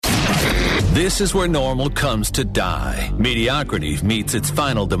This is where normal comes to die. Mediocrity meets its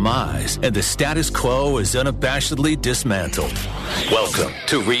final demise, and the status quo is unabashedly dismantled. Welcome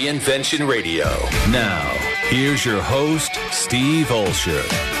to Reinvention Radio. Now, here's your host, Steve Olsher.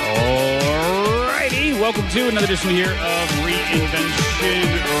 Alrighty, welcome to another edition here of Reinvention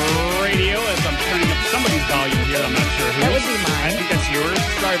Radio. As I'm turning up somebody's volume here, I'm not sure who. That would be mine. I think that's yours.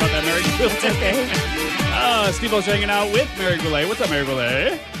 Sorry about that, Mary. It's okay. Steve Olsher hanging out with Mary Goulet. What's up, Mary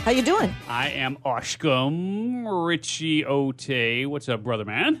Goulet? How you doing? I am Oshkum Richie Ote. What's up, brother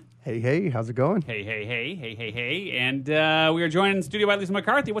man? Hey, how's it going? Hey. And we are joined in the studio by Lisa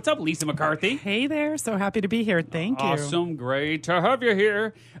McCarthy. What's up, Lisa McCarthy? Hey there. So happy to be here. Thank you. Awesome. Great to have you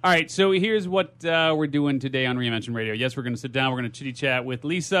here. All right, so here's what we're doing today on Reinvention Radio. Yes, we're going to sit down. We're going to chitty-chat with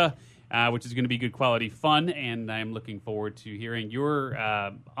Lisa, which is going to be good quality fun, and I'm looking forward to hearing your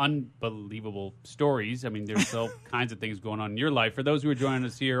unbelievable stories. I mean, there's all kinds of things going on in your life. For those who are joining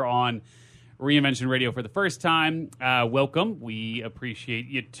us here on Reinvention Radio for the first time, welcome. We appreciate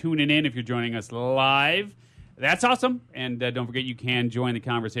you tuning in. If you're joining us live, that's awesome. And don't forget, you can join the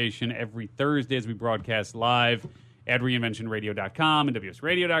conversation every Thursday as we broadcast live at reinventionradio.com and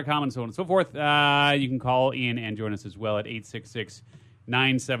wsradio.com and so on and so forth. You can call in and join us as well at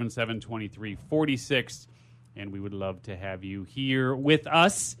 866-977-2346, and we would love to have you here with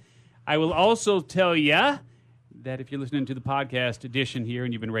us. I will also tell you that if you're listening to the podcast edition here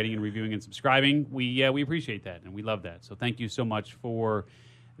and you've been rating and reviewing and subscribing, we appreciate that and we love that. So thank you so much for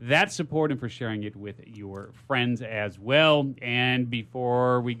that support and for sharing it with your friends as well. And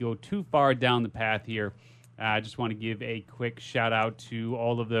before we go too far down the path here, I just want to give a quick shout out to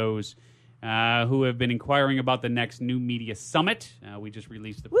all of those who have been inquiring about the next New Media Summit. We just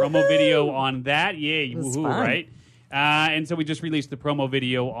released the promo video on that. Yay, woohoo, right? And so we just released the promo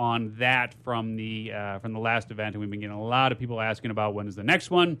video on that from the last event, and we've been getting a lot of people asking about when is the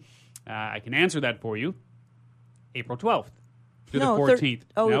next one. I can answer that for you. April 12th through the 14th.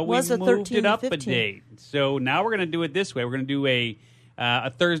 It was we the moved 13th it up 15th. a date. So now we're going to do it this way. We're going to do a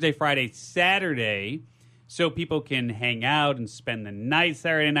Thursday, Friday, Saturday, so people can hang out and spend the night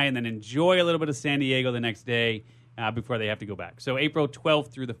Saturday night and then enjoy a little bit of San Diego the next day before they have to go back. So April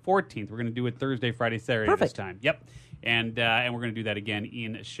 12th through the 14th, we're going to do it Thursday, Friday, Saturday this time. Yep. And we're going to do that again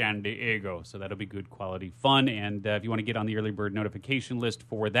in San Diego. So that'll be good quality fun. And if you want to get on the early bird notification list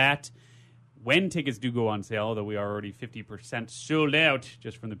for that, when tickets do go on sale, although we are already 50% sold out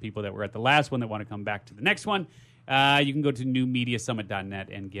just from the people that were at the last one that want to come back to the next one, you can go to newmediasummit.net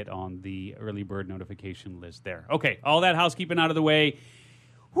and get on the early bird notification list there. Okay, all that housekeeping out of the way.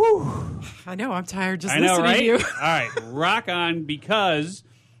 Whew. I know. I'm tired just I know, listening right? to you. All right, rock on, because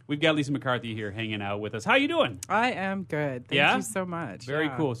we've got Lisa McCarthy here hanging out with us. How you doing? I am good. Thank you so much. Very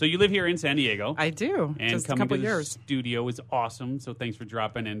Yeah. cool. So you live here in San Diego. I do. And just a coming couple to the years. studio is awesome. So thanks for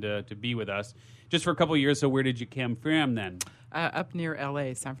dropping in to be with us. Just for a couple of years. So where did you come from then? Up near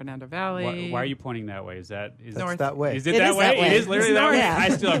L.A., San Fernando Valley. Why are you pointing that way? Is That's North. that way. Is it that way? It is literally It's that way? north. I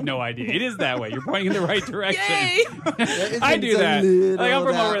still have no idea. It is that way. You're pointing in the right direction. Yay! I do that. Like, I'm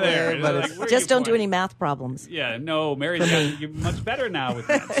from over there. But Like, it's, where are Just you don't do pointing? any math problems. Yeah, no, Mary's you're much better now with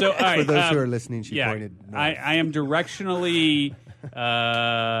that. So, all right, for those who are listening, she pointed north. I am directionally,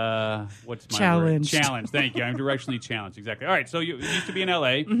 what's my Challenged. word? Challenged. Thank you. I'm directionally challenged. Exactly. All right, so you used to be in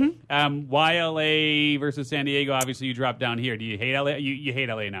L.A. Mm-hmm. Why L.A. versus San Diego? Obviously, you dropped down here. Do you hate L.A.? You hate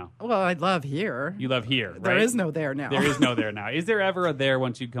L.A. now. Well, I love here. You love here, right? There is no there now. There is no there now. Is there ever a there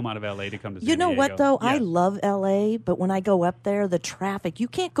once you come out of L.A. to come to San You know Diego? what, though? I Yes. love L.A., but when I go up there, the traffic, you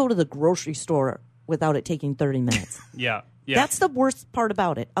can't go to the grocery store without it taking 30 minutes. Yeah. That's the worst part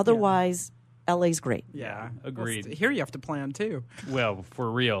about it. Otherwise, L.A.'s great. Yeah, Well, agreed. here you have to plan, too. Well, for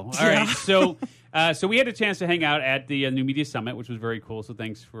real. All right, so we had a chance to hang out at the New Media Summit, which was very cool. So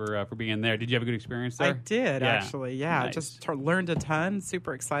thanks for being there. Did you have a good experience there? I did, actually. Yeah, Nice. just learned a ton.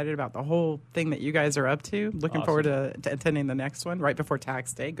 Super excited about the whole thing that you guys are up to. Looking Awesome. forward to attending the next one right before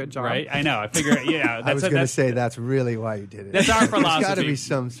tax day. Good job. Right? I know. I figure. Yeah, I was going to say that's really why you did it. That's our There's got to philosophy. be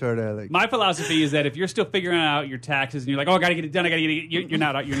some sort of like. My philosophy is that if you're still figuring out your taxes and you're like, oh, I got to get it done, you're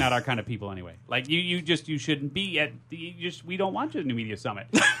not our kind of people anyway. Like you shouldn't be at. We don't want you at the New Media Summit.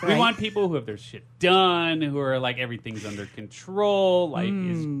 We want people who have their shit done, who are like everything's under control, life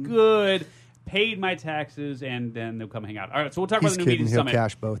is good, paid my taxes, and then they'll come hang out. All right, so we'll talk about He's the New kidding. Media He'll Summit.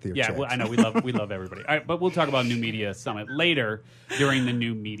 cash both your Yeah, checks. well, I know we love everybody. All right, but we'll talk about New Media Summit later during the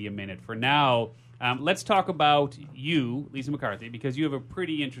New Media Minute. For now, let's talk about you, Lisa McCarthy, because you have a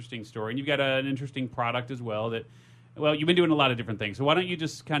pretty interesting story, and you've got an interesting product as well that. Well, you've been doing a lot of different things. So why don't you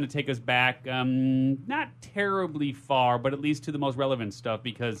just kind of take us back, not terribly far, but at least to the most relevant stuff,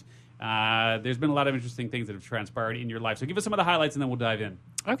 because There's been a lot of interesting things that have transpired in your life. So give us some of the highlights, and then we'll dive in.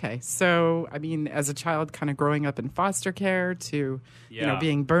 Okay, so I mean, as a child, kind of growing up in foster care to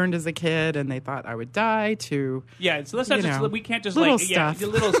being burned as a kid, and they thought I would die. To so let's not just we can't just little like stuff.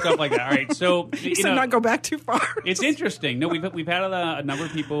 Little stuff like that. All right, so not go back too far. It's interesting. No, we've had a number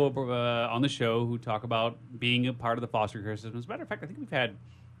of people on the show who talk about being a part of the foster care system. As a matter of fact, I think we've had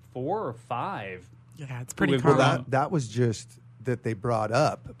 4 or 5. Yeah, it's pretty Well, common. that was just that they brought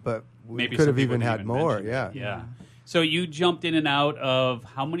up, but we Maybe could some have people even didn't had more. mention it. Yeah. So you jumped in and out of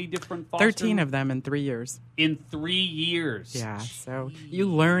how many different foster? 13 of them in 3 years. In 3 years. Yeah, so you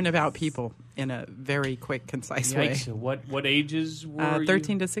learn about people in a very quick, concise way. So what ages were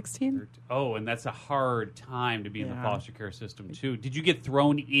 13 you? to 16. Oh, and that's a hard time to be in the Yeah. foster care system, too. Did you get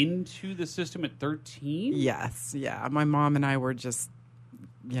thrown into the system at 13? Yes, yeah. My mom and I were just,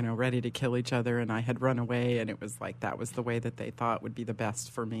 ready to kill each other, and I had run away, and it was like that was the way that they thought would be the best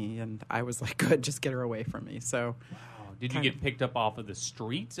for me, and I was like, good, just get her away from me. So, Did you get picked up off of the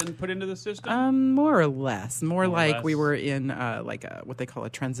streets and put into the system? more or less. More or like less. we were in what they call a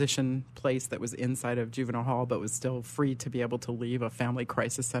transition place that was inside of juvenile hall, but was still free to be able to leave. A family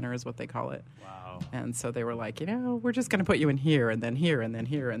crisis center is what they call it. Wow. And so they were like, we're just going to put you in here, and then here, and then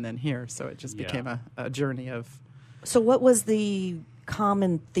here, and then here. So it just became a journey of. So what was the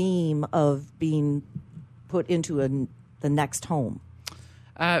common theme of being put into the next home?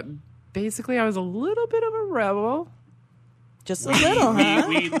 Basically, I was a little bit of a rebel. Just a little, huh?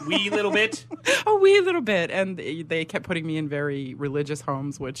 Wee little bit. A wee little bit. And they kept putting me in very religious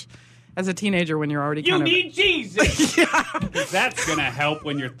homes, which, as a teenager, when you're already You kind need Jesus. Because that's going to help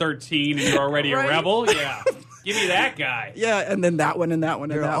when you're 13 and you're already a Right. rebel. Yeah. Give me that guy. Yeah, and then that one and that one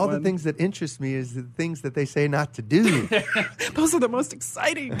There and are that all one. the things that interest me is the things that they say not to do. Those are the most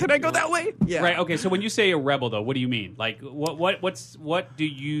exciting. Can I go that way? Yeah. Right. Okay. So when you say a rebel, though, what do you mean? Like, what do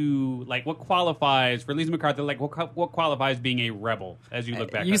you like? What qualifies for Lisa McCarthy? Like, what qualifies being a rebel as you look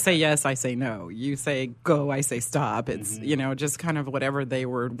back? You on say that? yes, I say no. You say go, I say stop. It's, Mm-hmm. just kind of whatever they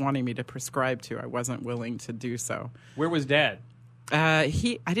were wanting me to prescribe to. I wasn't willing to do so. Where was Dad? I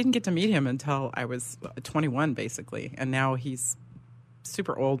didn't get to meet him until I was 21, basically. And now he's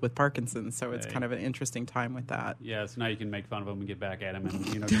super old with Parkinson's, so it's kind of an interesting time with that. Yeah. So now you can make fun of him and get back at him,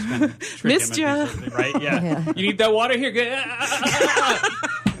 and just kind of trick Missed him. ya. And do something, right? Yeah. Yeah. You need that water here.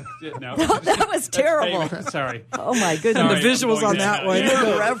 No. That was terrible. Sorry. Oh my goodness. And the Sorry, visuals I'm on going that down. one. Yeah.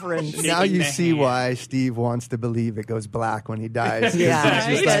 The reverend. Shaking Now you the see hand. why Steve wants to believe it goes black when he dies. Yeah,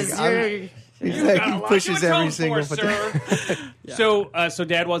 He's because just like, you're- he's You like, got a he lot pushes to atone every single for, potato. sir. So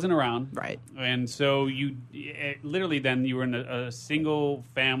Dad wasn't around, Right. And so you literally then you were in a single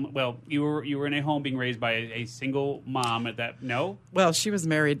family. Well, you were in a home being raised by a single mom. At that, no, Well, she was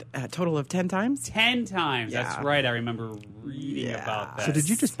married a total of 10 times. 10 times. Yeah. That's right. I remember reading Yeah. about that. So did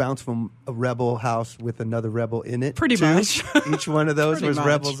you just bounce from a rebel house with another rebel in it? Pretty too? much. Each one of those Pretty was much.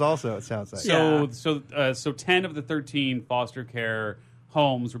 rebels also, it sounds like. So 10 of the 13 foster care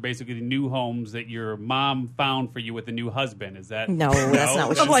homes were basically the new homes that your mom found for you with a new husband. Is that No, that's not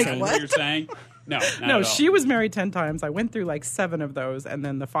what I'm she's like, saying. what you're saying? No, not No, at all. she was married 10 times. I went through like 7 of those, and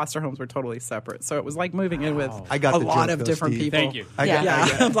then the foster homes were totally separate. So it was like moving in with I got a the lot joke, of though, different Steve. people. Thank you. I got- Yeah. I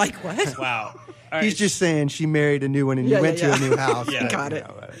got- I'm like, what? Wow. All right. He's just saying she married a new one and Yeah, you went yeah, to a new house. Yeah. Got it.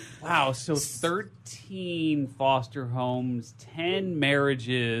 Wow, so 13 foster homes, 10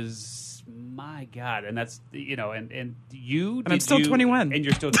 marriages. My God, and that's and you. And I'm still 21. and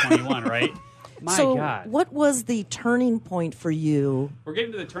you're still 21, right? My so God, what was the turning point for you? we're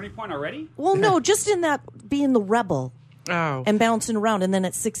getting to the turning point already. Well, no, just in that being the rebel Oh. and bouncing around. And then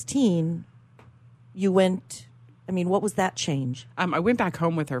at 16, you went, what was that change? I went back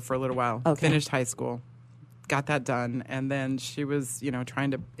home with her for a little while. Okay. Finished high school, got that done, and then she was,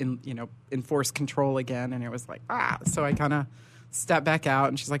 trying to, enforce control again, and it was like, So I kind of stepped back out,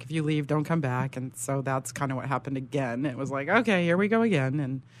 and she's like, "If you leave, don't come back." And so that's kind of what happened again. It was like, okay, here we go again.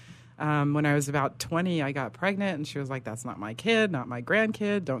 And when I was about 20, I got pregnant, and she was like, "That's not my kid, not my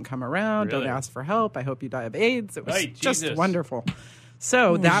grandkid. Don't come around. Really? Don't ask for help. I hope you die of AIDS." It was Hey, just Jesus. wonderful.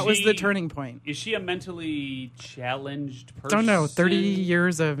 So that was the she- turning point. Is she a mentally challenged person? Don't know. 30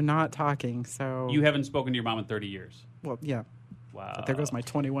 years of not talking. So You haven't spoken to your mom in 30 years. well, yeah. Wow. But there goes my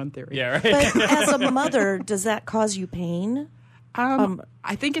 21 theory. Yeah, right. But as a mother, does that cause you pain?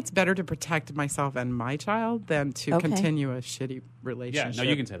 I think it's better to protect myself and my child than to Okay. continue a shitty Yeah, relationship. no,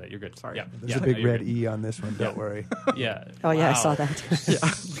 you can say that. You're good. Sorry. Yeah. There's yeah, a big no, you're red good. E on this one. Don't worry. Yeah. Oh yeah, I Wow. saw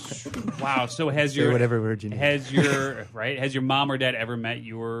that. Wow. So has Say your whatever word you need. has your right? Has your mom or dad ever met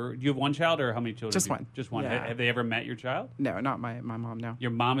your? Do you have one child or how many children? Just do you- one. Just one. Yeah. Have they ever met your child? No, not my mom, no.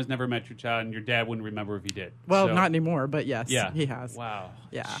 Your mom has never met your child, and your dad wouldn't remember if he did. Well, So- not anymore, but yes, Yeah, he has. Wow.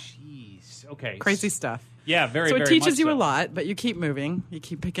 Yeah. Jeez. Okay. Crazy stuff. Yeah. Very. So it very teaches much you so. a lot, but you keep moving. You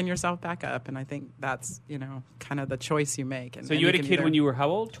keep picking yourself back up, and I think that's, kind of the choice you make. And So you had a can kid either- when you were how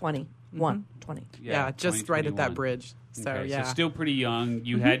old? 20. 20. Yeah, just right at 2021. that bridge. So, Okay, yeah. So still pretty young.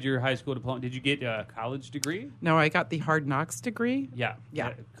 You had your high school diploma. Did you get a college degree? No, I got the hard knocks degree. Yeah.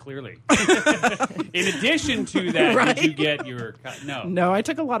 Yeah. Clearly. In addition to that, Right? did you get your no? No, I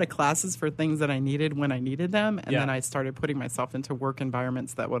took a lot of classes for things that I needed when I needed them, and Yeah. then I started putting myself into work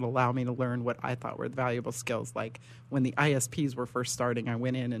environments that would allow me to learn what I thought were valuable skills. Like when the ISPs were first starting, I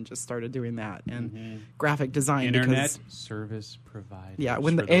went in and just started doing that, and graphic design. Internet because, service provider. yeah,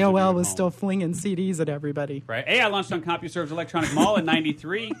 when the for those of you AOL at was home. still flinging CDs at everybody. Right. Hey, I launched on CompuServe's Electronic Mall in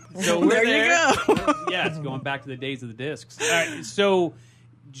 '93. So we're There you go. Yeah, it's going back to the days of the discs. All right. So,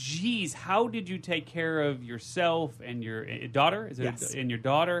 geez, how did you take care of yourself and your daughter? Is it Yes. and your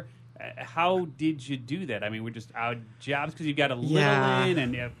daughter? How did you do that? I mean, we're just out jobs because you've got a little Yeah. in,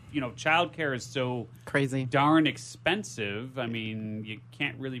 and childcare is so Crazy. darn expensive. I mean, you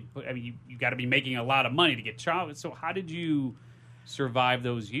can't really put. I mean, you got to be making a lot of money to get child. So, how did you survive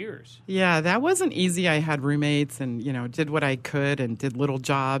those years? Yeah, that wasn't easy. I had roommates and, did what I could and did little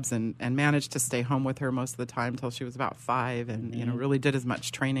jobs and managed to stay home with her most of the time till she was about 5 and, really did as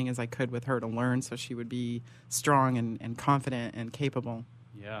much training as I could with her to learn so she would be strong and confident and capable.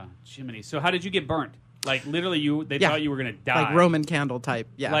 Yeah, Jiminy. So, how did you get burnt? Like literally, they Yeah. thought you were going to die. Like Roman candle type.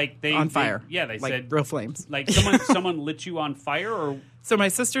 Yeah. Like on fire. they like said real flames. Like someone lit you on fire, or So my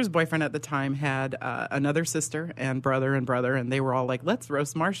sister's boyfriend at the time had another sister and brother, and they were all like, let's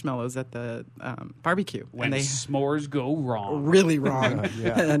roast marshmallows at the barbecue. when and they s'mores go wrong. really wrong.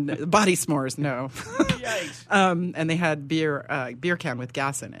 Yeah. And body s'mores, no. Yikes! And they had beer can with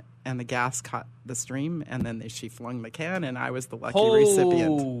gas in it, and the gas caught the stream, and then she flung the can, and I was the lucky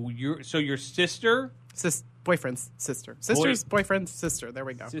recipient. Oh, your sister, Boyfriend's sister. Sister's boyfriend's sister. There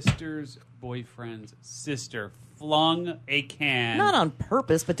we go. sister's boyfriend's sister flung a can. Not on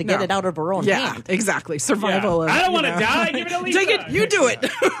purpose, but to get No. it out of her own Yeah, hand. exactly. Yeah. Survival. I don't want want to die. Give it to Lisa. Take it. You do it.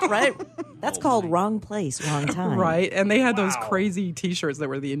 Right? That's called wrong place, wrong time. Right. And they had those Wow. crazy T-shirts that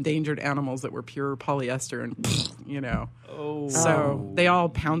were the endangered animals that were pure polyester and, Oh, So they all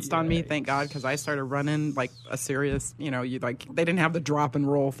pounced on me, thank God, because I started running like a serious, they didn't have the drop and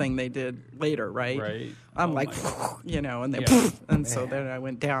roll thing they did later, right? Right. I'm Oh like, my and they, Yeah. and so then I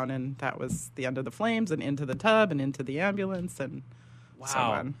went down, and that was the end of the flames, and into the tub, and into the ambulance, and so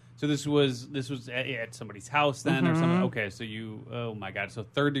wow. on. So this was at somebody's house then, or something. Okay, so oh my God, so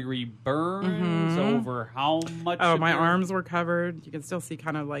 3rd-degree burns over how much? Oh, of my your- arms were covered. You can still see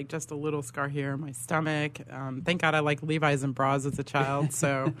kind of like just a little scar here on my stomach. Thank God I liked Levi's and bras as a child,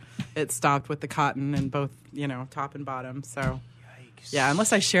 so it stopped with the cotton and both, top and bottom. So, Yikes. yeah,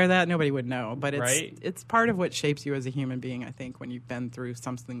 unless I share that, nobody would know. But Right. it's part of what shapes you as a human being, I think, when you've been through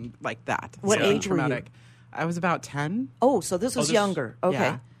something like that. What Something age were you? traumatic. I was about 10. Oh, so this was this- younger. Okay.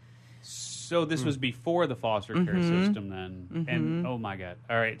 Yeah. So this was before the foster care system then. And oh my God.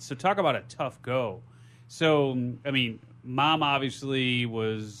 All right. So talk about a tough go. So, I mean, mom obviously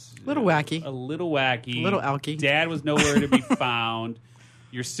was Little wacky. A little wacky. Little alky. Dad was nowhere to be found.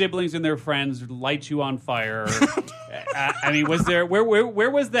 Your siblings and their friends light you on fire. I mean, was there where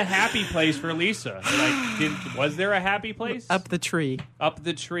was the happy place for Lisa? Like, was there a happy place? Up the tree. Up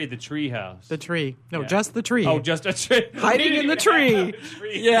the tree house. The tree. No, Yeah. just the tree. Oh, just a tree. hiding in the tree.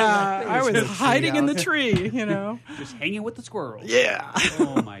 Yeah, I was Just hiding in the out. tree, Just hanging with the squirrels. Yeah.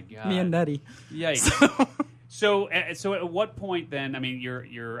 Oh my God. Me and Nettie. Yikes. So at what point then? I mean,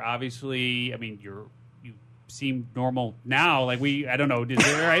 you're obviously. I mean, you seem normal now. Like I don't know. Is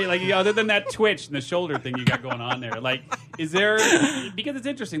there right? Like other than that twitch and the shoulder thing you got going on there? Like, is there? Because it's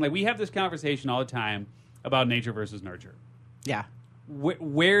interesting. Like we have this conversation all the time about nature versus nurture. Yeah.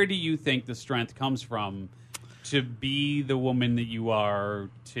 Where do you think the strength comes from to be the woman that you are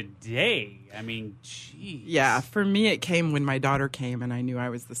today? I mean, geez. Yeah, for me, it came when my daughter came, and I knew I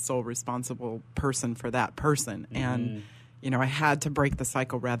was the sole responsible person for that person. And, I had to break the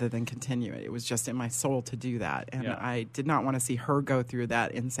cycle rather than continue it. It was just in my soul to do that. And Yeah. I did not want to see her go through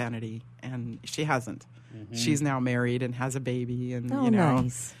that insanity. And she hasn't. She's now married and has a baby. And, Oh,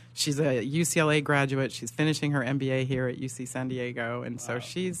 nice. she's a UCLA graduate. She's finishing her MBA here at UC San Diego. And so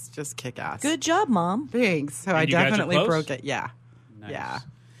she's just kick-ass. Good job, Mom. Thanks. So And I you guys are definitely close? broke it. Yeah. Nice. Yeah.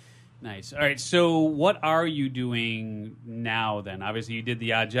 Nice. All right. So, what are you doing now? Then, obviously, you did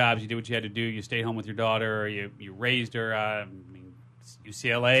the odd jobs. You did what you had to do. You stayed home with your daughter. You raised her.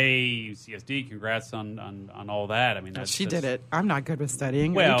 UCLA, UCSD. Congrats on all that. I mean, She did it. I'm not good with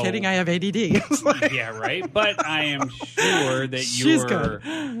studying. Are Well, you kidding? I have ADD. It's like- Yeah, right. But I am sure that She's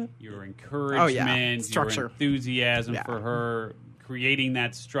good. your encouragement, Structure. your enthusiasm Yeah. for her, creating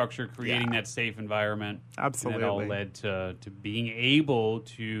that structure, creating that safe environment, Absolutely. that all led to being able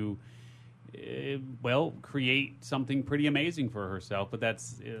to, create something pretty amazing for herself. But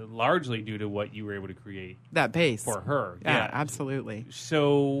that's largely due to what you were able to create that base. for her. Yeah, absolutely.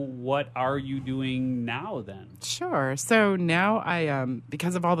 So, what are you doing now then? Sure. So now I,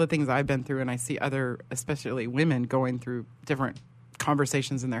 because of all the things I've been through, and I see other, especially women, going through different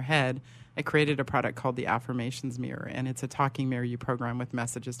conversations in their head, I created a product called the Affirmations Mirror, and it's a talking mirror you program with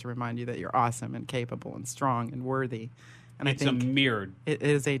messages to remind you that you're awesome and capable and strong and worthy. And It's I think a mirrored. it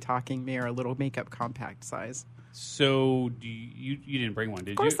is a talking mirror, a little makeup compact size. So you didn't bring one, did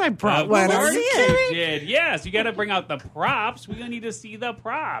you? Of course I brought one. Of Are course you you kidding? did. Yes, you got to bring out the props. We need to see the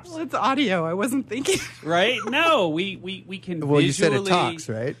props, Well, it's audio. I wasn't thinking. right? No, we can. Well, you said it visually- talks,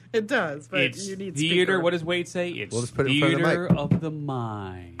 right? It does, but It's you need theater. speaker. What does Wade say? It's We'll just put it in front of the theater mic. of the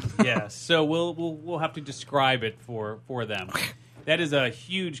mind. Yes. So we'll have to describe it for them. That is a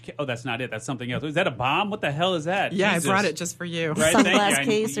huge. Oh, that's not it. That's something else. Is that a bomb? What the hell is that? Yeah, Jesus. I brought it just for you. Right, thank you. Sunglass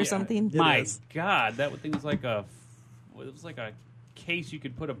case or something? It My is. God, that thing was like a. It was like a case you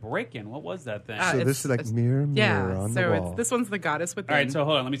could put a brick in. What was that thing? Uh, So it's- this is like it's- mirror Yeah, on so the wall. this one's the goddess within. All right, so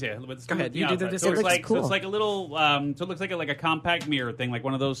hold on. Let me see. Go ahead, you do the So it's description. like Cool. so it's like a little. So it looks like a compact mirror thing, like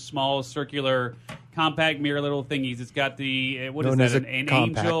one of those small circular compact mirror little thingies. It's got the what is Known that? as a An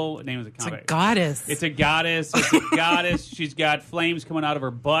compact. angel. Name is a It's a compact. goddess. It's a goddess. It's a goddess. She's got flames coming out of her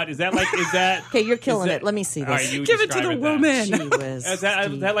butt. Is that? Okay, you're killing is it. Let me see All right, this. you Give it to describe the then. woman. Gee whiz, Is that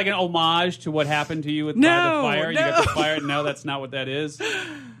Steve. like an homage to what happened to you by the No, fire? You got no. the fire. No, that's not what that is.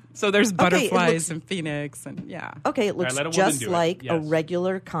 So there's it butterflies looks- and phoenix and yeah. Okay, it looks let a woman just do it. like a Yes.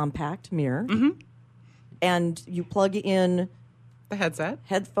 regular compact mirror. And you plug in The headset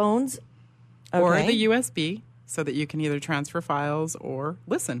headphones or okay. the USB so that you can either transfer files or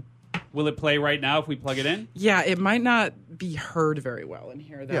listen. Will it play right now if we plug it in? Yeah, it might not be heard very well in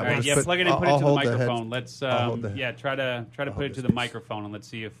here though. Yeah, All well, right, just put- plug it in, put I'll it to the hold the head- microphone. Let's I'll hold the- try to put it hold to this the piece. microphone and let's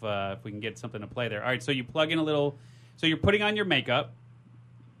see if we can get something to play there. All right, so you plug in a little. So you're putting on your makeup.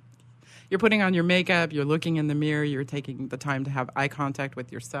 You're putting on your makeup, you're looking in the mirror, you're taking the time to have eye contact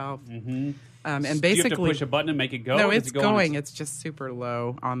with yourself. Mm-hmm. And Do you have basically to push a button and make it go? No, or does it's it go on going. its- It's just super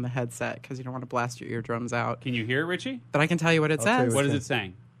low on the headset because you don't want to blast your eardrums out. Can you hear it, Richie? But I can tell you what it I'll tell you says. What is Okay. it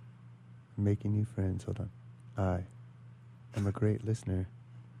saying? Making new friends. Hold on. I am a great listener.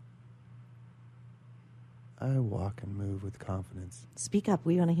 I walk and move with confidence. Speak up.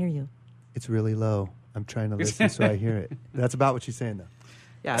 We want to hear you. It's really low. I'm trying to listen so I hear it. That's about what she's saying, though.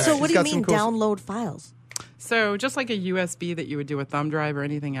 Yeah. So She's what do you got some mean cool- download files? So just like a USB that you would do a thumb drive or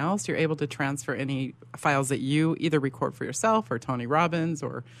anything else, you're able to transfer any files that you either record for yourself or Tony Robbins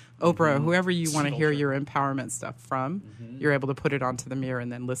or Oprah, whoever you want to hear your empowerment stuff from. You're able to put it onto the mirror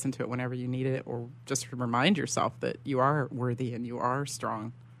and then listen to it whenever you need it or just remind yourself that you are worthy and you are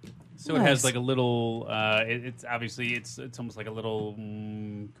strong. So it has Nice. like a little. It's obviously it's almost like a little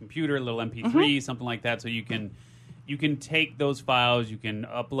computer, a little MP3, Mm-hmm. something like that. So you can take those files, you can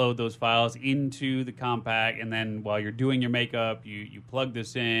upload those files into the compact, and then while you're doing your makeup, you plug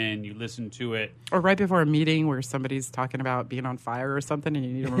this in, you listen to it. Or right before a meeting where somebody's talking about being on fire or something and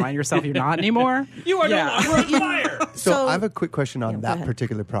you need to remind yourself you're not anymore. You are Yeah. no longer on fire. So, So- I have a quick question on Yeah, go that ahead.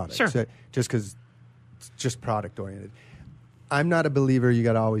 particular product. Sure. So, just because it's just product oriented. I'm not a believer you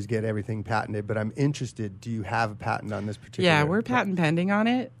got to always get everything patented, but I'm interested. Do you have a patent on this particular? Yeah, we're patent pending on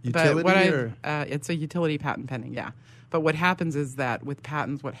it. Utility but what or- it's a utility patent pending, yeah. But what happens is that with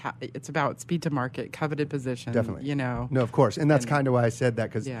patents, it's about speed to market, coveted position. Definitely. You know. No, of course. And that's And- kind of why I said that,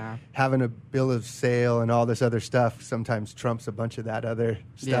 because Yeah. having a bill of sale and all this other stuff sometimes trumps a bunch of that other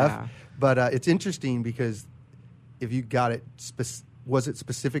stuff. Yeah. But it's interesting because if you got it, was it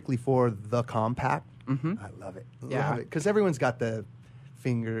specifically for the compact? Mm-hmm. I love it. Yeah. Love it. Because everyone's got the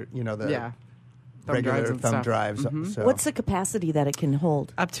finger, the Yeah. Thumb regular drives and thumb stuff. drives. Mhm. So. What's the capacity that it can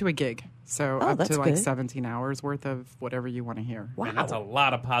hold? Up to a gig. So Oh, up that's to like good. 17 hours worth of whatever you want to hear. Wow. Man, that's a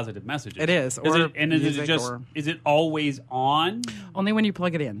lot of positive messages. It is, Does or it, and is it music just or- is it always on? Only when you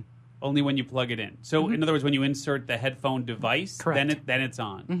plug it in. Only when you plug it in. So in other words, when you insert the headphone device, Correct. then it's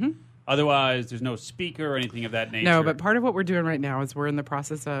on. Otherwise, there's no speaker or anything of that nature. No, but part of what we're doing right now is we're in the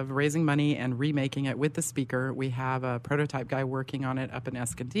process of raising money and remaking it with the speaker. We have a prototype guy working on it up in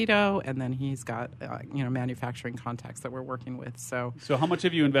Escondido, and then he's got manufacturing contacts that we're working with. So how much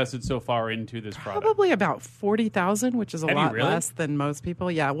have you invested so far into this product? probably about $40,000, which is a Have you lot really? less than most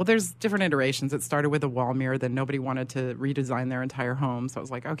people. Yeah, well, there's different iterations. It started with a wall mirror, then nobody wanted to redesign their entire home, so I was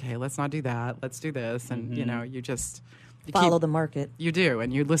like, okay, let's not do that. Let's do this, and you just Follow the market. You do,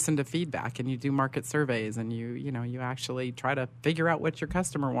 and you listen to feedback, and you do market surveys, and you actually try to figure out what your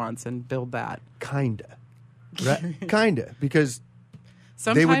customer wants and build that. Kinda. Right? Kinda. Because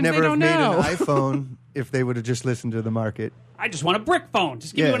Sometimes they would never have don't made know. an iPhone if they would have just listened to the market. I just want a brick phone.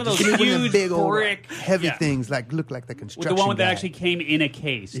 Just give me one of those just give me one of huge the big old brick heavy yeah. things look like the With construction the one that guy. actually came in a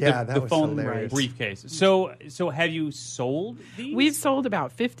case. Yeah, the that was phone hilarious. briefcase. So have you sold these? We've sold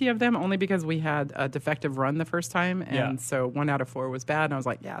about 50 of them only because we had a defective run the first time, and Yeah. so 1 out of 4 was bad. And I was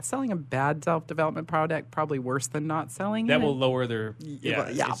like, yeah, selling a bad self-development product probably worse than not selling that it. will lower their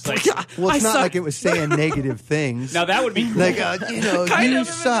yeah. It's like, Well, it's I not suck. like it was saying negative things. now that would be cool. Like, Kind you of, if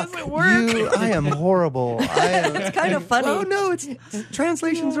it suck. doesn't work. I am horrible. It's kind of funny. Oh, no, it's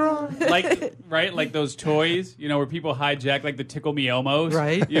translation's wrong. like right, like those toys, where people hijack like the Tickle Me Elmos.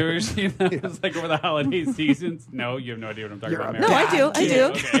 Right. You ever seen those like over the holiday seasons? No, you have no idea what I'm talking about. No, Mary. I do. I do.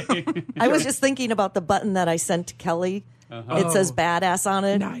 Okay. I was just thinking about the button that I sent to Kelly. It says badass on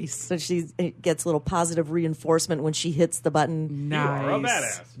it. Nice. So it gets a little positive reinforcement when she hits the button. You are a Nice.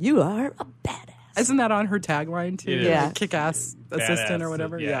 badass. You are a badass. Isn't that on her tagline too? It is. Yeah. Kick-ass assistant Badass. or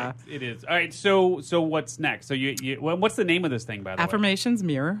whatever. Yeah. it is. All right, so what's next? So what's the name of this thing, by the way? Affirmations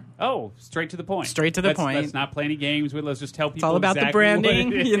mirror. Oh, straight to the point. Straight to the point. Let's not play any games with. Let's just tell people. It's all about exactly the branding,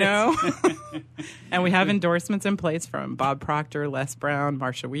 what it is. And we have endorsements in place from Bob Proctor, Les Brown,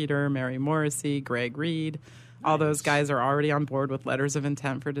 Marsha Weeder, Mary Morrissey, Greg Reed. All those guys are already on board with letters of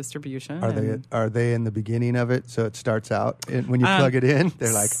intent for distribution. Are they in the beginning of it? So it starts out and when you plug it in,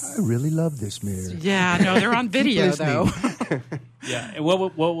 they're like, I really love this mirror. Yeah, no, they're on video listening. though. Yeah. And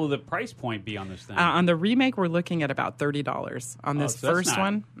what will the price point be on this thing? On the remake, we're looking at about $30. On this so that's first not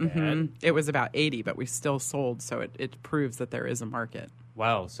one, bad. it was about $80, but we still sold, so it proves that there is a market.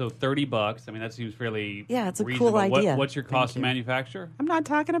 Wow. So $30. I mean, that seems fairly. Yeah, it's a reasonable. cool idea. What's your cost to you. manufacture? I'm not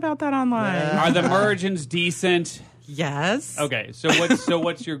talking about that online. Are the margins decent? Yes. Okay, so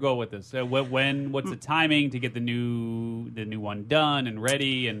what's your goal with this? So what's the timing to get the new one done and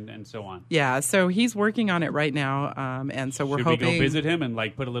ready and so on? Yeah, so he's working on it right now, and so we're Should hoping. we go visit him and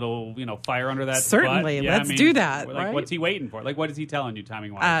like put a little fire under that? Certainly, butt? Yeah, let's do that, Like, right? what's he waiting for? Like, what is he telling you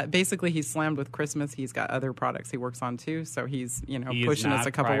timing wise? Basically, he's slammed with Christmas. He's got other products he works on too, so he's he pushing is us not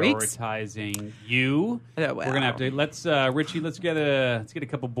a couple weeks. prioritizing you. Well. We're gonna have to let's Richie. Let's get a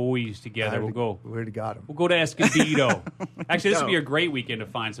couple boys together. We already got him. We'll go to Escondido. Actually, this would be a great weekend to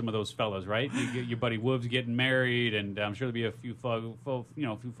find some of those fellas, right? Your buddy Woob's getting married, and I'm sure there'll be a few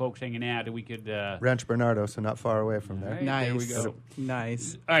few folks hanging out that we could. Ranch Bernardo, so not far away from there. Right, Nice. there we go.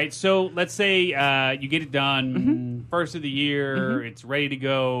 Nice. All right, so let's say you get it done first of the year. It's ready to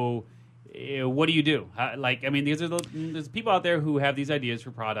go. What do you do? There's people out there who have these ideas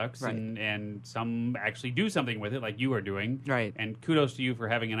for products, Right. and some actually do something with it, like you are doing. Right. And kudos to you for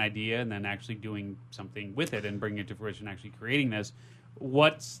having an idea and then actually doing something with it and bringing it to fruition, actually creating this.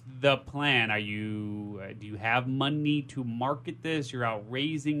 What's the plan? Do you have money to market this? You're out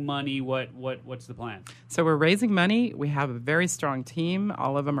raising money. What's the plan? So we're raising money. We have a very strong team.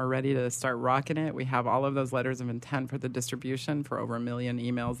 All of them are ready to start rocking it. We have all of those letters of intent for the distribution for over 1 million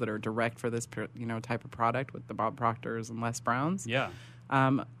emails that are direct for this type of product with the Bob Proctors and Les Browns. Yeah.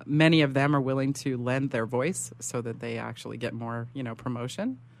 Many of them are willing to lend their voice so that they actually get more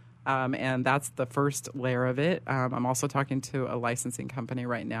promotion. And that's the first layer of it. I'm also talking to a licensing company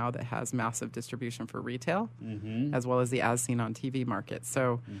right now that has massive distribution for retail, as well as the as seen on TV market.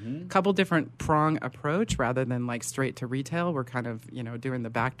 So a couple different prong approach rather than like straight to retail. We're kind of, doing the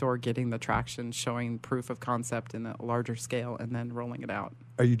back door, getting the traction, showing proof of concept in a larger scale, and then rolling it out.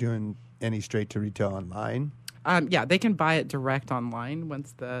 Are you doing any straight to retail online? Yeah, they can buy it direct online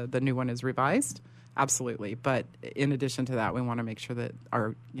once the new one is revised. Absolutely. But in addition to that, we want to make sure that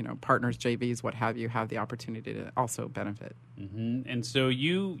our partners, JVs, what have you, have the opportunity to also benefit. Mm-hmm. And so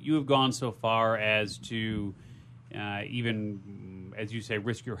you have gone so far as to even, as you say,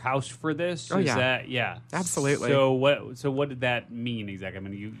 risk your house for this? Oh, Is yeah. that, yeah. Absolutely. So what did that mean exactly? I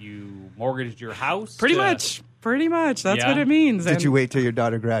mean, you mortgaged your house? Pretty to- much. Pretty much. That's Yeah. what it means. Did And- you wait till your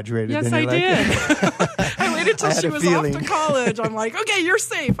daughter graduated? Yes, Then I you're did. I waited till I had she a was feeling. off to college. I'm like, okay, you're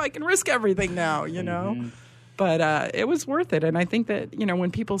safe. I can risk everything now, But But it was worth it. And I think that,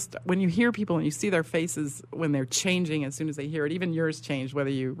 when you hear people and you see their faces when they're changing as soon as they hear it, even yours changed, whether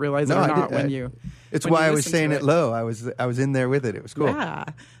you realize it or not It's when why you I was listen to saying it low. I was in there with it. It was cool. Yeah.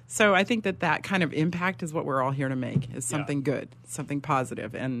 So I think that kind of impact is what we're all here to make, is something good, something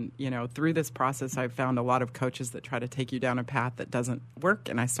positive. And, through this process, I've found a lot of coaches that try to take you down a path that doesn't work.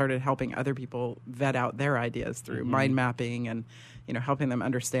 And I started helping other people vet out their ideas through mind mapping and, helping them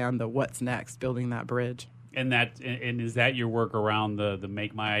understand the what's next, building that bridge. And is that your work around the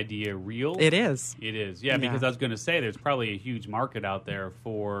Make My Idea Real? It is. It is. Yeah, because I was going to say there's probably a huge market out there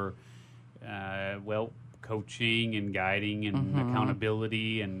for, coaching and guiding and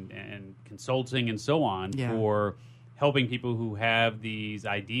accountability and consulting and so on for helping people who have these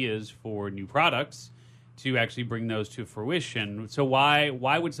ideas for new products to actually bring those to fruition. So why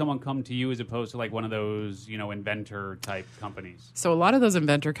would someone come to you as opposed to like one of those, inventor type companies? So a lot of those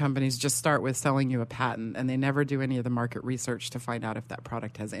inventor companies just start with selling you a patent, and they never do any of the market research to find out if that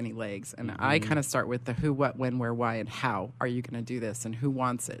product has any legs. And I kind of start with the who, what, when, where, why, and how are you going to do this, and who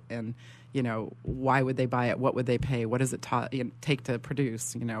wants it, and why would they buy it? What would they pay? What does it take to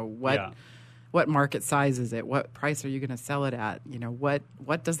produce? What market size is it? What price are you going to sell it at?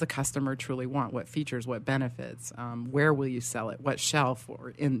 What does the customer truly want? What features? What benefits? Where will you sell it? What shelf?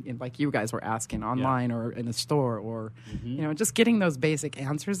 Or in like you guys were asking, online or in a store, or just getting those basic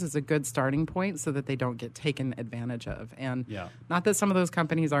answers is a good starting point so that they don't get taken advantage of. And not that some of those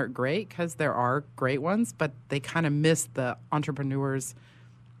companies aren't great, because there are great ones, but they kind of miss the entrepreneur's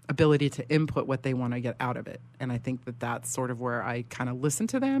ability to input what they want to get out of it. And I think that that's sort of where I kind of listen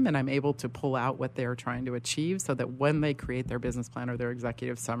to them, and I'm able to pull out what they're trying to achieve so that when they create their business plan or their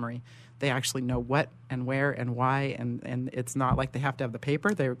executive summary, they actually know what and where and why, and it's not like they have to have the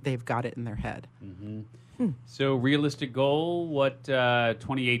paper. They've got it in their head. So realistic goal, what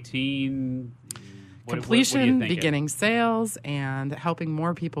 2018... Completion, what are you thinking? beginning sales, and helping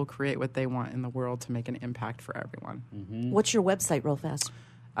more people create what they want in the world to make an impact for everyone. What's your website, real fast?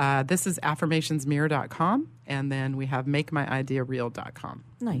 This is affirmationsmirror.com, and then we have makemyideareal.com.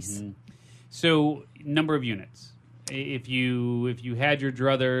 Nice. So, number of units. If you had your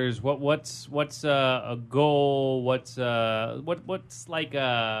druthers, what's a goal? What's like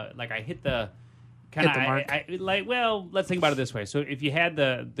I hit the kind of let's think about it this way. So if you had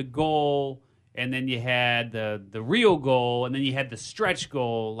the goal, and then you had the real goal, and then you had the stretch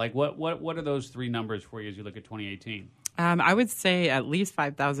goal, like what are those three numbers for you as you look at 2018? I would say at least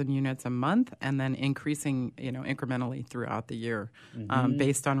 5,000 units a month, and then increasing, incrementally throughout the year,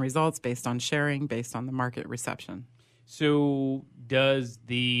 based on results, based on sharing, based on the market reception. So is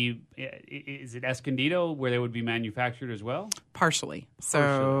it Escondido where they would be manufactured as well? Partially.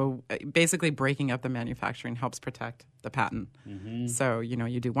 So basically breaking up the manufacturing helps protect the patent. So,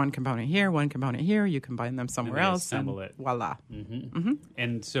 you do one component here, you combine them somewhere else, assemble it. Voila.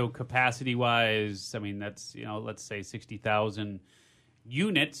 And so capacity-wise, I mean, that's, let's say 60,000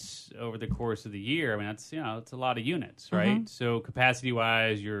 units over the course of the year. I mean, that's it's a lot of units, right? So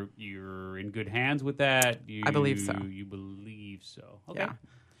capacity-wise, you're in good hands with that. I believe so. You believe so? Okay. Yeah.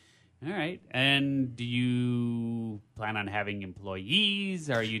 All right. And do you plan on having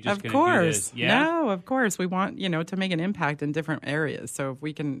employees? Are you just going to do this? Yeah. No, of course. We want, to make an impact in different areas. So if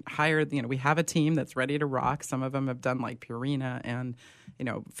we can hire, we have a team that's ready to rock. Some of them have done like Purina and,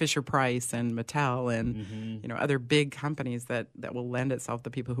 Fisher Price and Mattel and, other big companies that will lend itself to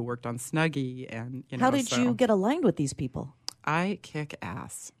people who worked on Snuggie. And, How did you get aligned with these people? I kick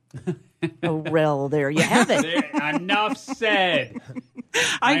ass. Oh, well, there you have it. Enough said.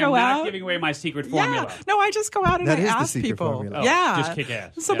 I go out. I'm not giving away my secret formula. Yeah. No, I just go out and That I is the ask secret people. formula. Oh, yeah. just kick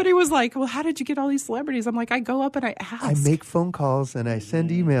ass. Somebody was like, well, how did you get all these celebrities? I'm like, I go up and I ask. I make phone calls and I send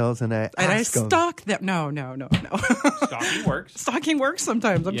emails and I ask them. Stalk them. No. Stalking works. Stalking works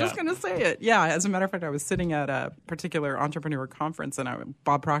sometimes. I'm Yeah. just going to say it. Yeah. As a matter of fact, I was sitting at a particular entrepreneur conference, and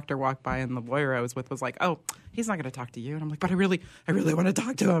Bob Proctor walked by, and the lawyer I was with was like, "Oh, he's not going to talk to you." And I'm like, "But I really want to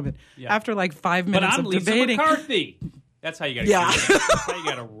talk to him." And after like 5 But minutes I'm of Lisa debating, McCarthy. That's how you got to. Yeah. That's how you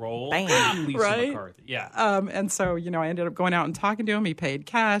got to roll. Bam. I'm Lisa Right? McCarthy. Yeah. and so, I ended up going out and talking to him. He paid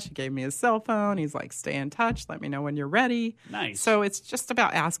cash. He gave me his cell phone. He's like, stay in touch. Let me know when you're ready. Nice. So it's just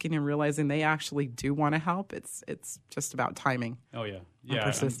about asking and realizing they actually do want to help. It's just about timing. Oh yeah. And Yeah.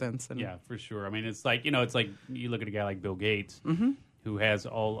 persistence. Yeah, for sure. I mean, it's like it's like you look at a guy like Bill Gates. Who has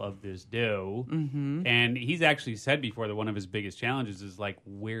all of this dough, and he's actually said before that one of his biggest challenges is like,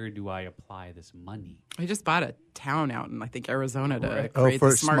 where do I apply this money? He just bought a town out in, I think, Arizona to Right. create for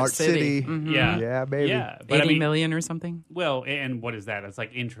the smart city. Yeah, Yeah, baby. Yeah, but 80 million or something. Well, and what is that? It's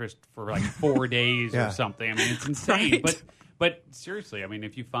like interest for like 4 days Yeah. or something. I mean, it's insane. Right. But seriously, I mean,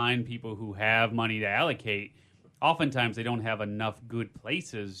 if you find people who have money to allocate, oftentimes they don't have enough good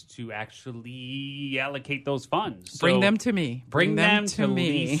places to actually allocate those funds. Bring So them to me. Bring them to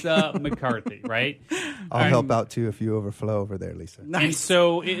me. Lisa McCarthy, right? I'll help out too if you overflow over there, Lisa. And Nice.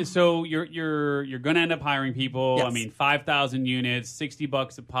 so you're going to end up hiring people. Yes. I mean, 5,000 units,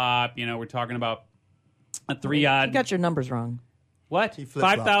 $60 a pop. You know, we're talking about a 3 odd. You got your numbers wrong. What? He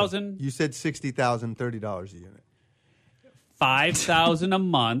flip-flopped 5,000. them. You said $60,000, $30 a unit. 5,000 a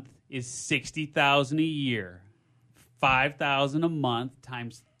month is 60,000 a year. 5,000 a month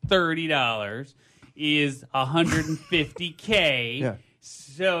times $30 is 150K. Yeah.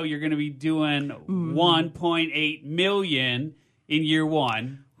 So you're going to be doing 1.8 million in year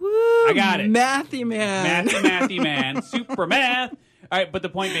one. Woo, I got it. Mathy man. Mathy man, super math. All right, but the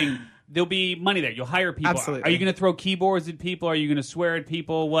point being, there'll be money there. You'll hire people. Absolutely. Are you going to throw keyboards at people? Are you going to swear at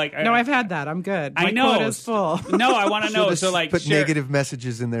people? Like, No, I've had that. I'm good. My I know. quota's full. No, I want to She'll know. just So, like, put share- negative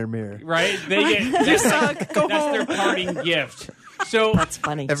messages in their mirror. right? They get You suck. Go that's their home. parting gift. So That's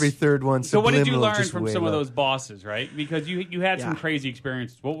funny. Every third one. So what did you subliminal, learn just from way some of low. those bosses, right? Because you had some Yeah. crazy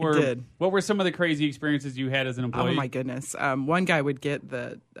experiences. did. What were some of the crazy experiences you had as an employee? Oh my goodness! One guy would get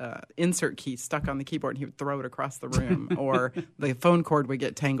the insert key stuck on the keyboard, and he would throw it across the room, or the phone cord would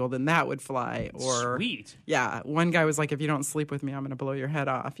get tangled, and that would fly. Or Sweet. yeah, one guy was like, "If you don't sleep with me, I'm going to blow your head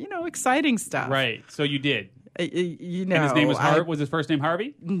off." You know, exciting stuff. Right. So you did. You know, And his name was was his first name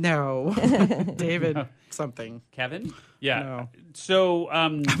Harvey? No, David something. Kevin? Yeah. No. So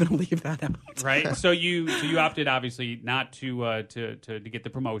I'm going to leave that out. right. So you opted obviously not to get the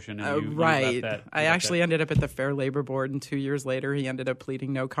promotion and you Right. left that, I actually ended up at the Fair Labor Board, and 2 years later, he ended up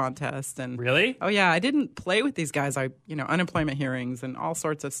pleading no contest. And Really? oh yeah, I didn't play with these guys. Unemployment hearings and all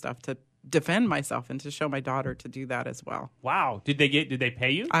sorts of stuff to defend myself and to show my daughter to do that as well. Wow. Did they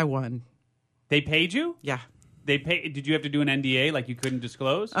pay you? I won. They paid you? Yeah. Did you have to do an NDA like you couldn't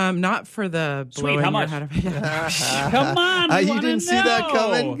disclose? Not for the Sweet, blowing how your much? head off. Yeah. Come on. we You wanna didn't see that know.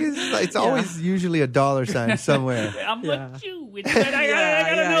 coming? It's always usually a dollar sign somewhere. I'm Yeah. a Jew. I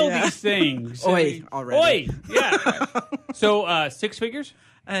gotta know yeah. these things. Oi, already. Oi, yeah. So 6 figures?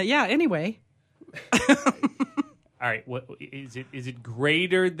 Yeah. Anyway, All right. What is it? Is it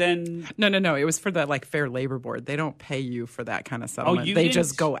greater than? no. It was for the Fair Labor Board. They don't pay you for that kind of settlement. you They didn't?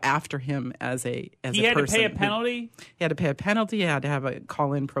 just go after him as a He had to person. pay a penalty. He had to pay a penalty. He had to have a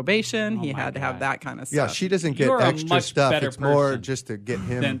call in probation. Oh he my had to have God. that kind of Yeah, stuff. she doesn't get You're a extra much stuff. better It's more person just to get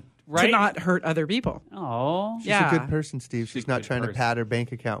him. Then right. to not hurt other people. Oh. She's Yeah. a good person, Steve. She's a not good trying person. to pad her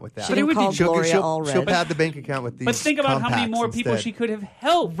bank account with that. She didn't call Gloria she'll Allred. pad the bank account with these. But think about how many compacts more people instead. she could have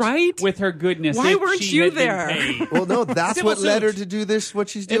helped, Right? With her goodness. Why if weren't she you had been there? paid. Well, no, that's Civil what led her suit. to do this. What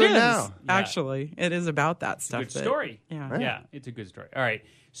she's It doing is now. actually. It is about that stuff. Good story. Yeah. Yeah, it's a good story. All right.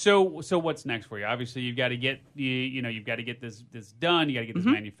 So what's next for you? Obviously, you've got to get you've got to get this done. You got to get this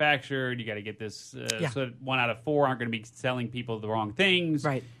manufactured. You got to get this Yeah. so that 1 out of 4 aren't going to be selling people the wrong things.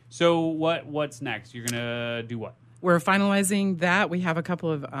 Right. So what's next? You're going to do what? We're finalizing that. We have a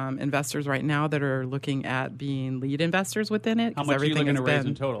couple of investors right now that are looking at being lead investors within it. How 'cause much are you everything looking to has raise been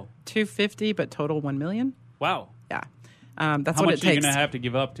in total? $250, but total $1 million. Wow. Yeah, that's How what much it are you takes. going to have to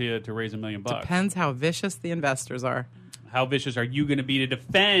give up to raise $1 million? Depends how vicious the investors are. How vicious are you going to be to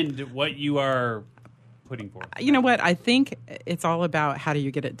defend what you are putting forth? You know what? I think it's all about how do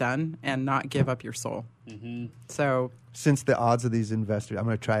you get it done and not give up your soul. Mm-hmm. So Since the odds of these investors, I'm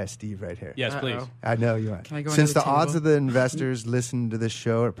going to try a Steve right here. Yes, please. Uh-oh. I know you are. Can I go Since under the the odds table? of the investors listening to this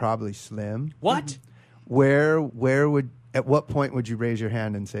show are probably slim, What? where at what point would you raise your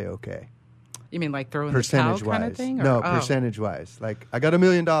hand and say okay? you mean like throwing the towel Percentage kind wise, of thing? Or, no, oh. percentage wise. Like I got $1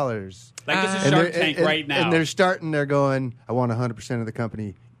 million. Like this is And Shark Tank right now. And they're starting. They're going. I want 100% of the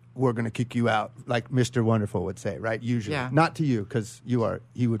company. We're going to kick you out, like Mr. Wonderful would say, right? Usually, Yeah. not to you because you are.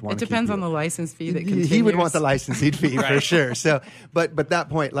 He would want. It depends on the license fee that continues. He would want the licensing fee for Right. sure. So, but that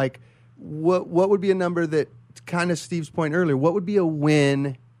point, like, what would be a number that kind of Steve's point earlier? What would be a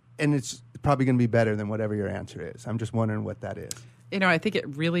win? And it's probably going to be better than whatever your answer is. I'm just wondering what that is. You know, I think it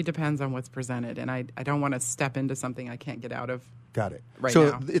really depends on what's presented, and I don't want to step into something I can't get out of. Got it. Right so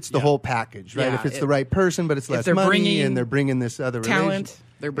now. it's the whole package, right? Yeah, if it's it- the right person, but it's if less they're money, bringing and they're bringing this other talent, relation-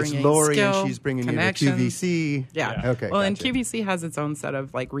 they're bringing it's Lori, skill, and she's bringing connections. you to QVC. Yeah. Okay. Well, and gotcha. QVC has its own set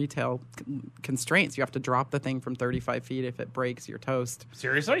of like retail constraints. You have to drop the thing from 35 feet if it breaks, you're toast.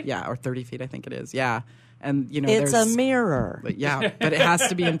 Seriously? Yeah, or 30 feet, I think it is. Yeah. And, It's a mirror. But it has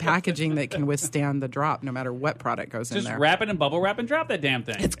to be in packaging that can withstand the drop no matter what product goes in Just there. wrap it in bubble wrap and drop that damn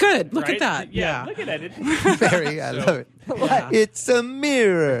thing. It's good. Look Right? at that. Yeah, look at it. Very, I love it. Yeah. It's a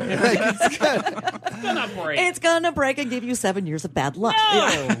mirror. Like, it's gonna break. It's gonna break and give you 7 years of bad luck.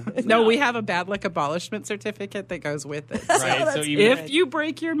 No, we have a bad luck abolishment certificate that goes with it. Right. So even If you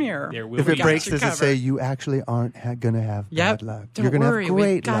break your mirror, there will if be it breaks, you does it covered. say you actually aren't going to have Yep. bad luck? Don't You're going to worry, have we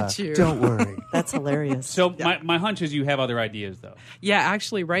great got luck. you. Don't worry. That's hilarious. So my hunch is you have other ideas though. Yeah,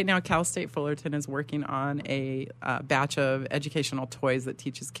 actually, right now, Cal State Fullerton is working on a batch of educational toys that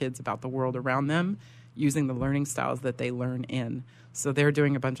teaches kids about the world around them using the learning styles that they learn in. So they're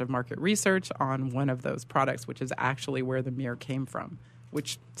doing a bunch of market research on one of those products, which is actually where the mirror came from,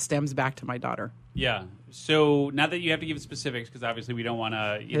 which stems back to my daughter. Yeah. So not that you have to give specifics, because obviously we don't want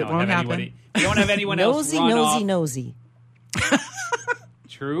to, It have won't happen. anybody. We don't want to have anyone else nosy, run off. nosy.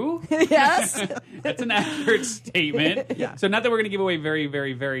 True. Yes. That's an accurate statement. Yeah. So not that we're going to give away very,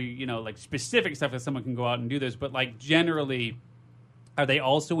 very, very, like specific stuff that someone can go out and do this, but like generally, are they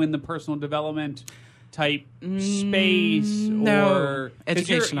also in the personal development type space? no. Or 'cause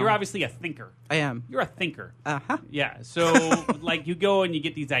Educational. You're obviously a thinker. I am. You're a thinker. Uh-huh. Yeah. So like you go and you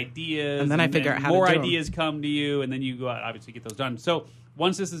get these ideas, And then I figure out how to more do 'em. ideas come to you, and then you go out obviously get those done. So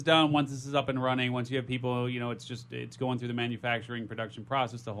once this is done, once this is up and running, once you have people, it's going through the manufacturing production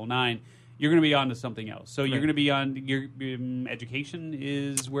process, the whole nine. You're going to be on to something else. So you're going to be on your education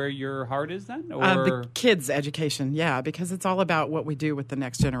is where your heart is then, or The kids' education, yeah, because it's all about what we do with the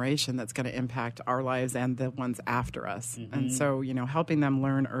next generation that's going to impact our lives and the ones after us. Mm-hmm. And so, helping them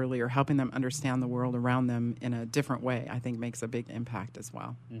learn earlier, helping them understand the world around them in a different way, I think makes a big impact as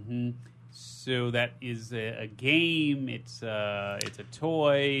well. Mm-hmm. So that is a game. It's a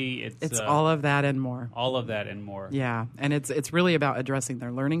toy. It's all of that and more. all of that and more. Yeah, and it's really about addressing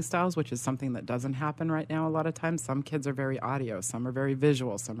their learning styles, which is something that doesn't happen right now a lot of times. Some kids are very audio, some are very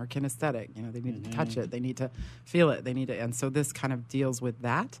visual, some are kinesthetic. They need to touch it, they need to feel it, and so this kind of deals with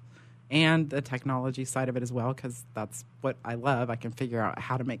that and the technology side of it as well, because that's what I love. I can figure out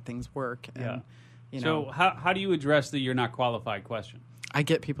how to make things work. And, So how do you address the "you're not qualified" question? I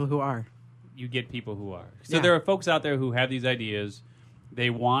get people who are. You get people who are. So Yeah. there are folks out there who have these ideas. They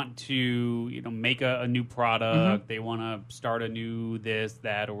want to, make a new product. They want to start a new this,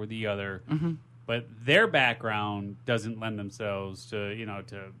 that, or the other. But their background doesn't lend themselves to,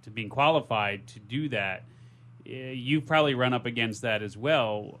 to being qualified to do that. You've probably run up against that as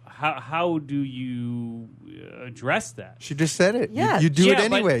well. How do you address that? She just said it. Yeah. You do Yeah,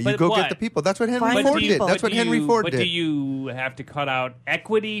 it anyway. but you go what? get the people. That's what Henry Find Ford did. people. That's what Henry Ford But did. do you have to cut out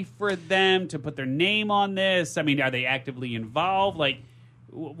equity for them to put their name on this? I mean, are they actively involved? Like,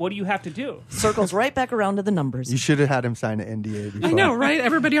 what do you have to do? Circles right back around to the numbers. You should have had him sign an NDA before. I know, right?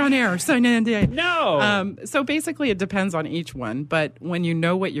 Everybody on air, sign an NDA. No. So basically, it depends on each one. But when you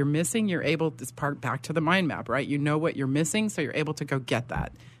know what you're missing, you're able to part back to the mind map, right? You know what you're missing, so you're able to go get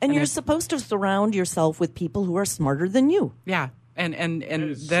that. and you're it's- supposed to surround yourself with people who are smarter than you. yeah, and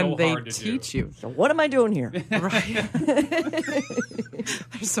is then so they hard to teach do. you. So what am I doing here? Right.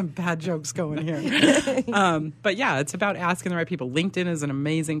 There's some bad jokes going here. But yeah, it's about asking the right people. LinkedIn is an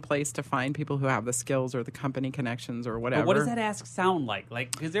amazing place to find people who have the skills or the company connections or whatever. But what does that ask sound like?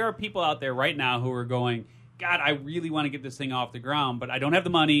 Like, because there are people out there right now who are going, God, I really want to get this thing off the ground, but I don't have the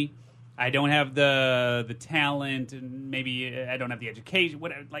money. I don't have the talent, and maybe I don't have the education.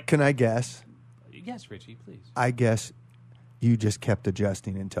 Whatever. Like, Can I guess? yes, Richie, please. I guess you just kept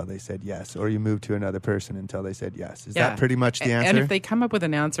adjusting until they said yes, or you moved to another person until they said yes. Is that pretty much the answer? And if they come up with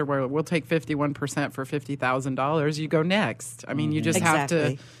an answer where we'll take 51% for $50,000, you go next. I mean, you just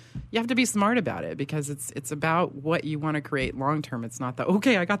Exactly. you have to be smart about it, because it's about what you want to create long term. It's not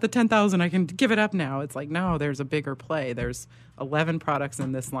okay, I got the 10,000, I can give it up now. It's like, no, there's a bigger play. There's 11 products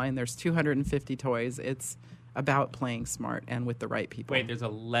in this line. There's 250 toys. It's about playing smart and with the right people. Wait, there's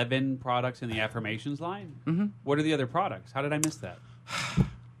 11 products in the affirmations line? Mm-hmm. What are the other products? How did I miss that?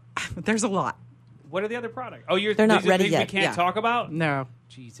 There's a lot. What are the other products? Oh, They're not these are ready things yet. we can't Yeah. talk about? No.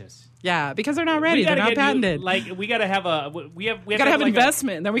 Jesus. Yeah, because they're not ready. We They're gotta not get patented. we got to have a we have got to have like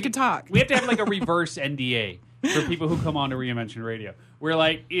investment, and then we can talk. We have to have like a reverse NDA for people who come on to Reinvention Radio. We're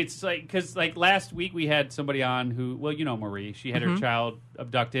like, it's like, because like last week we had somebody on who, well, Marie, she had her child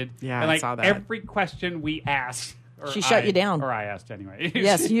abducted. Yeah, and I like saw that. every question we asked, or She shut you down. or I asked anyway.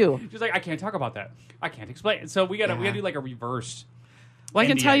 Yes, you. She's like, I can't talk about that. I can't explain. So we gotta do like a reverse. Well, I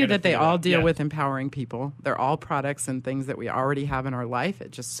can NDA, tell you gotta that they figure it all out. deal Yeah. with empowering people. They're all products and things that we already have in our life.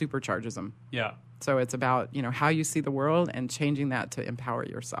 It just supercharges them. Yeah. So it's about, how you see the world and changing that to empower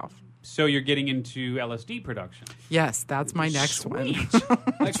yourself. So you're getting into LSD production. Yes, that's my next one.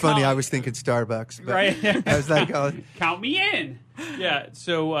 It's funny. I was thinking Starbucks, but Right. I was like, oh, Count me in. Yeah.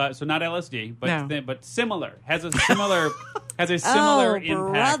 So not LSD, but No. but similar. Has a similar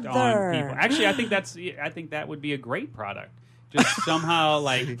impact on brother. people. Actually, I think that would be a great product. Just somehow,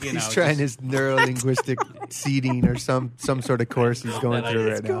 like, you know, he's trying his neuro-linguistic seeding or some sort of course he's going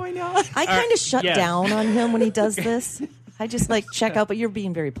through right now. Going on. I kind of shut yes. down on him when he does this. I just like check out, but you're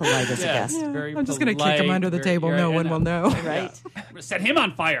being very polite as a guest. very I'm just going to kick polite, him under the very- table. yeah, No and, one will know. Right? Set him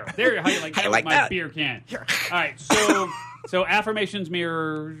on fire. There, how you like that with my beer can. All right, so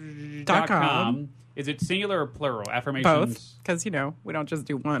affirmationsmirror.com. Is it singular or plural? Affirmations. Both, because we don't just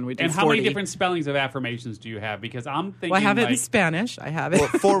do one. We do And 40. how many different spellings of affirmations do you have? Because I'm thinking. Well, I have it like, in Spanish. I have it. Well,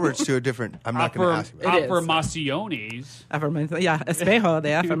 forwards to a different. I'm not going to ask you. It is. Affirmaciones. Yeah, espejo de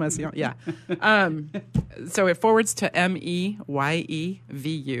afirmación. Yeah. So it forwards to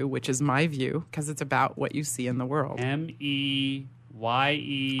MEYEVU, which is my view, because it's about what you see in the world. MEYE.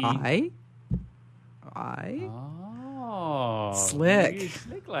 I. Oh, Slick. you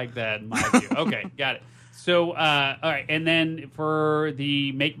slick like that in my view. Okay, got it. So, all right, and then for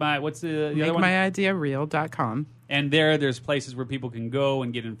the what's the other one? MakeMyIdeaReal.com. And there's places where people can go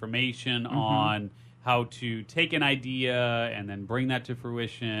and get information Mm-hmm. on how to take an idea and then bring that to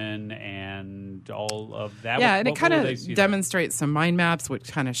fruition and all of that. Yeah, and it What kind will they see of there? demonstrates some mind maps,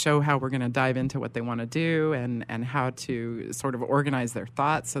 which kind of show how we're going to dive into what they want to do and how to sort of organize their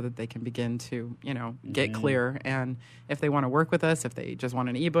thoughts so that they can begin to, get clear. And if they want to work with us, if they just want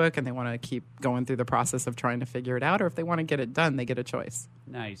an ebook and they want to keep going through the process of trying to figure it out, or if they want to get it done, they get a choice.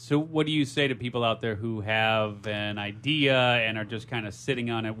 Nice. So what do you say to people out there who have an idea and are just kind of sitting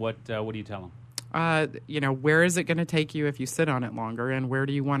on it? What do you tell them? Where is it going to take you if you sit on it longer, and where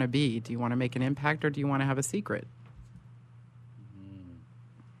do you want to be? Do you want to make an impact, or do you want to have a secret?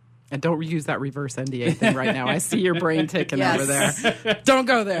 And don't use that reverse NDA thing right now. I see your brain ticking Yes. over there. Don't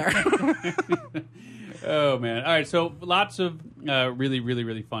go there. Oh, man. All right, so lots of really, really,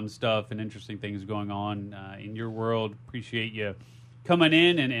 really fun stuff and interesting things going on in your world. Appreciate you coming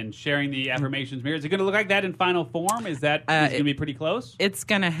in and sharing the affirmations mirror. Is it going to look like that in final form? Is that going to be pretty close? It's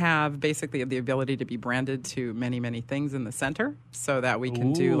going to have basically the ability to be branded to many, many things in the center so that we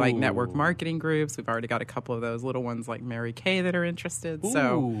can do like network marketing groups. We've already got a couple of those little ones like Mary Kay that are interested.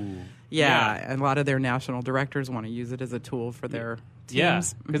 So, Ooh. yeah, and a lot of their national directors want to use it as a tool for their teams. Yeah,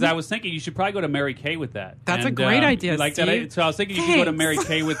 because I was thinking you should probably go to Mary Kay with that. That's a And, great idea, you like Steve. that? So I was thinking you should go to Thanks. Mary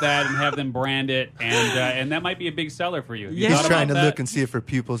Kay with that and have them brand it, and that might be a big seller for you. You Yeah. thought He's trying to about that? look and see if her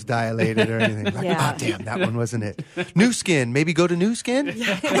pupils dilated or anything. Like, Yeah. oh, damn, that one wasn't it. New Skin. Maybe go to New Skin?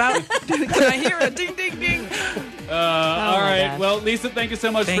 Can I hear a ding, ding, ding? All my right. gosh. Well, Lisa, thank you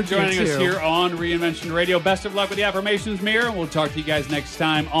so much Thank for you, joining us too. here on Reinvention Radio. Best of luck with the affirmations mirror, and we'll talk to you guys next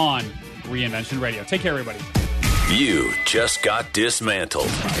time on Reinvention Radio. Take care, everybody. You just got dismantled.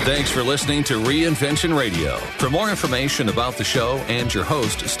 Thanks for listening to Reinvention Radio. For more information about the show and your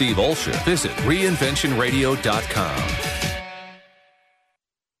host, Steve Olsher, visit reinventionradio.com.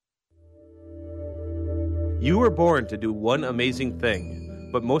 You were born to do one amazing thing,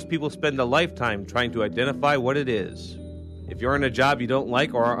 but most people spend a lifetime trying to identify what it is. If you're in a job you don't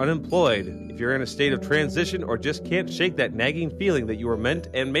like or are unemployed, if you're in a state of transition or just can't shake that nagging feeling that you were meant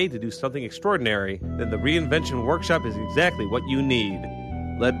and made to do something extraordinary, then the Reinvention Workshop is exactly what you need.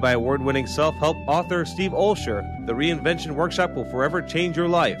 Led by award-winning self-help author Steve Olsher, the Reinvention Workshop will forever change your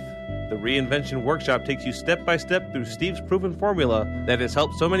life. The Reinvention Workshop takes you step by step through Steve's proven formula that has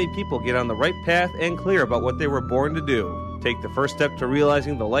helped so many people get on the right path and clear about what they were born to do. Take the first step to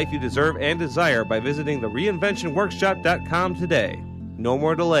realizing the life you deserve and desire by visiting the reinventionworkshop.com today. No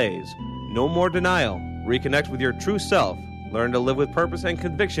more delays. No more denial. Reconnect with your true self. Learn to live with purpose and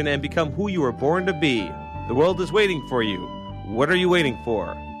conviction and become who you were born to be. The world is waiting for you. What are you waiting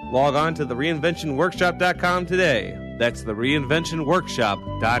for? Log on to the reinventionworkshop.com today. That's the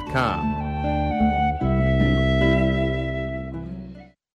reinventionworkshop.com.